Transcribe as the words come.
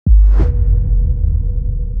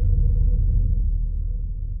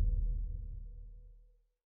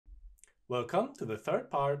Welcome to the third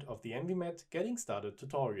part of the ENVI-met Getting Started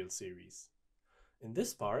tutorial series. In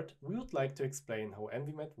this part, we would like to explain how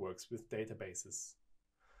ENVI-met works with databases.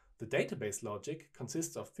 The database logic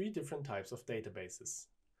consists of three different types of databases: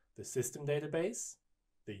 the system database,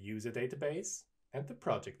 the user database, and the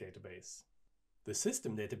project database. The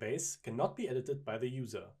system database cannot be edited by the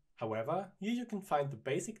user. However, here you can find the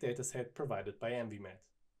basic dataset provided by ENVI-met.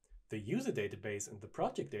 The user database and the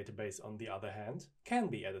project database, on the other hand, can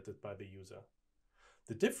be edited by the user.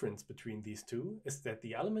 The difference between these two is that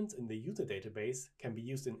the elements in the user database can be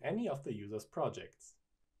used in any of the user's projects.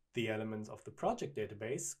 The elements of the project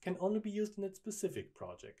database can only be used in its specific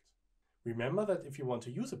project. Remember that if you want to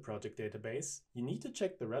use a project database, you need to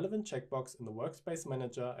check the relevant checkbox in the Workspace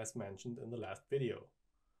Manager as mentioned in the last video.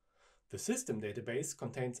 The system database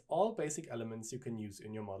contains all basic elements you can use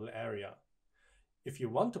in your model area. If you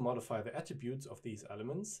want to modify the attributes of these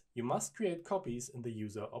elements, you must create copies in the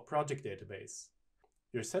user or project database.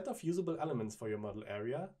 Your set of usable elements for your model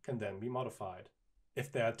area can then be modified.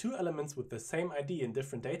 If there are two elements with the same ID in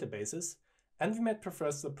different databases, ENVI-met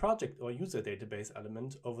prefers the project or user database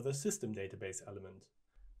element over the system database element.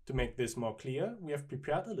 To make this more clear, we have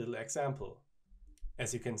prepared a little example.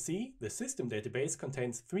 As you can see, the system database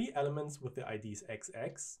contains three elements with the IDs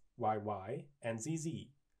XX, YY, and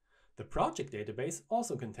ZZ. The project database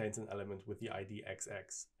also contains an element with the ID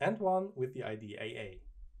XX and one with the ID AA.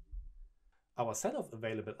 Our set of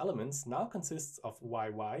available elements now consists of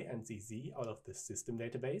YY and ZZ out of the system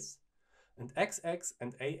database and XX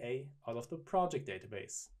and AA out of the project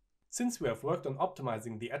database. Since we have worked on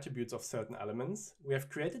optimizing the attributes of certain elements, we have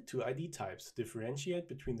created two ID types to differentiate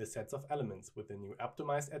between the sets of elements with the new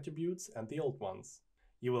optimized attributes and the old ones.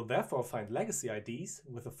 You will therefore find legacy IDs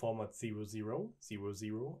with the format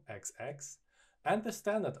 0000XX and the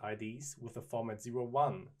standard IDs with the format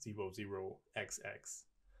 0100XX.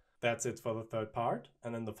 That's it for the third part,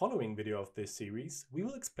 and in the following video of this series, we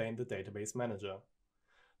will explain the database manager.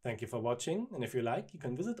 Thank you for watching, and if you like, you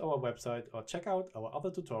can visit our website or check out our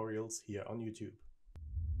other tutorials here on YouTube.